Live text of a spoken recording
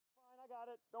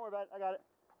it. Don't worry about it. I got it.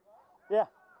 Yeah.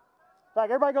 Back.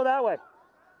 Everybody go that way.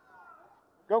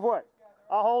 Go for it.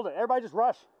 I'll hold it. Everybody just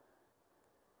rush. Is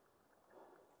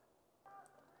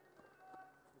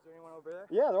there anyone over there?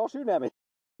 Yeah, they're all shooting at me.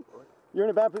 You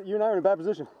and I are in a bad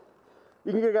position.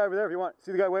 You can get a guy over there if you want.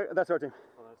 See the guy? Wait, that's our team.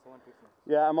 Oh, that's the one piece.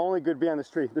 Yeah, I'm only good behind this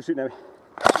tree. They're shooting at me.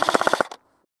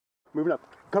 Moving up.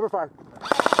 Cover fire.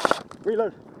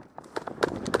 Reload.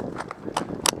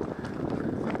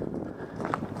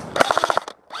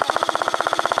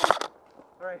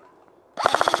 All right.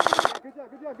 Good job,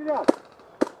 good job, good job.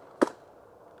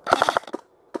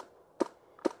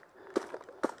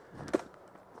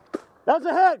 That's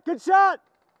a hit. Good shot.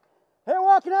 Hey,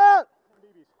 walking out.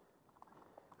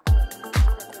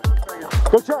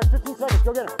 Go charge. 15 seconds.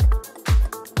 Go get him.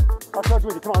 I'll charge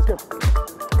with you. Come on, let's go.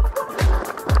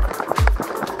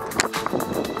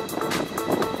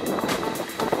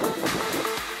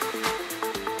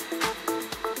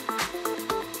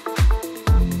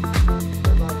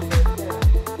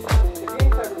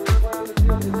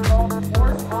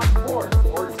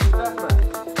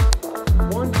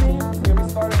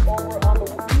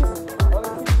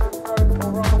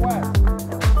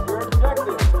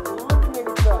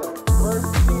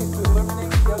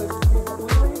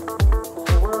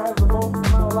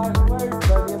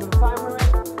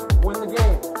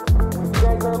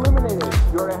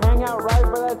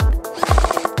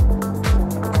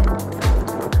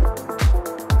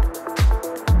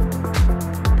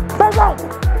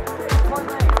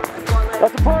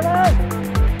 That's a parlay!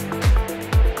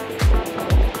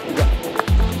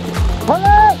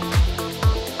 Parlay!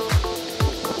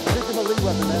 This is my lead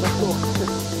weapon, man. That's cool.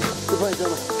 Good playing,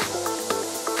 gentlemen.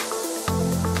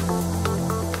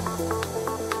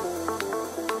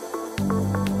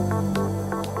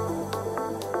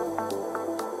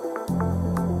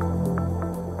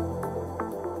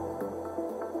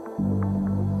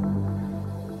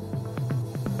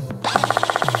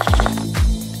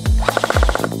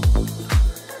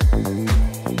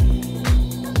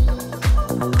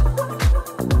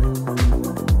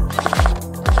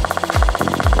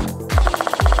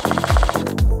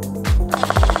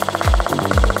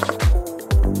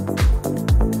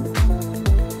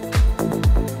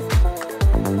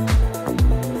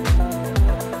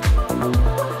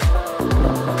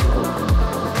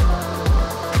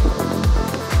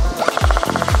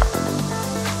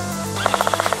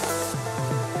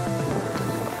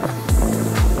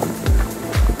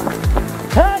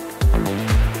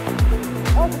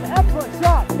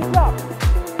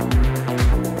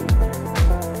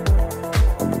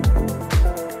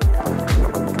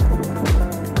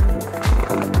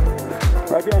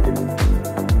 Right behind you.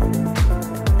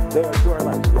 There, to our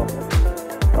left. Oh,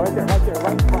 right there,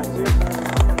 right in front. See it?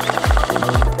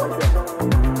 Right there.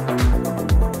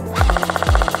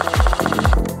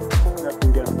 Yep, you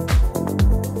can get him.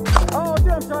 Oh,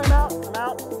 dude, I'm sorry, I'm out. I'm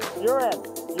out. You're in.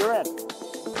 You're in.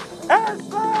 And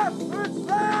stop! It's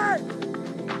back!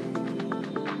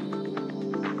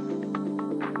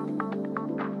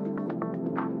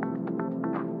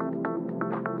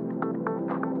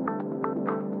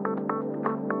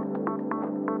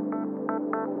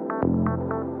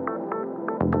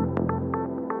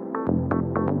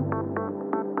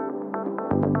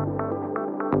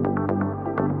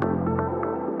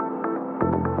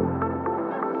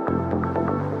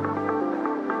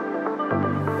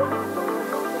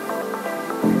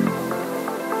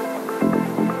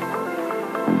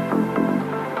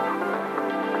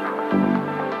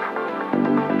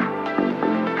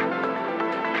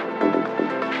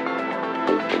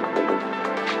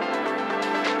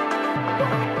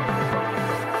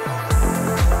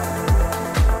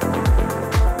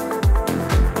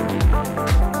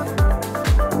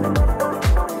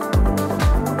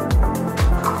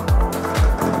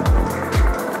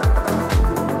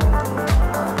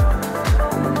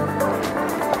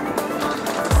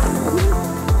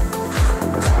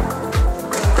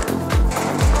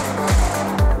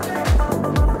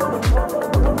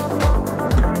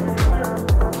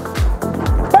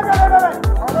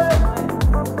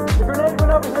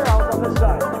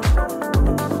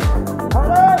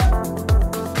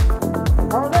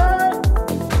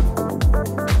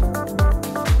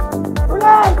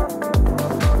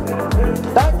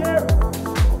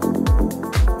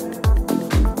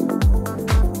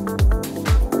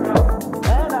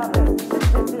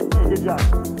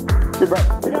 Good breath.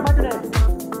 Pick up my grenade.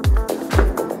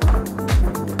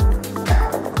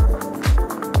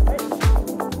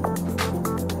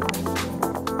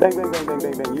 Bang, bang, bang, bang,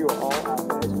 bang, bang. You are all out,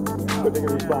 guys. Go take a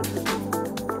response.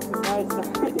 Nice.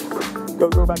 Go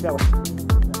back that way.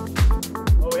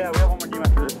 Oh yeah, we have one more game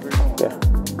after this. Yeah.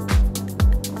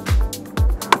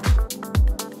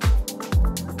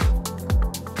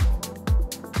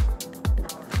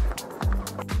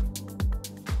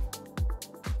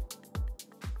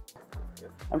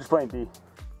 I'm just playing B.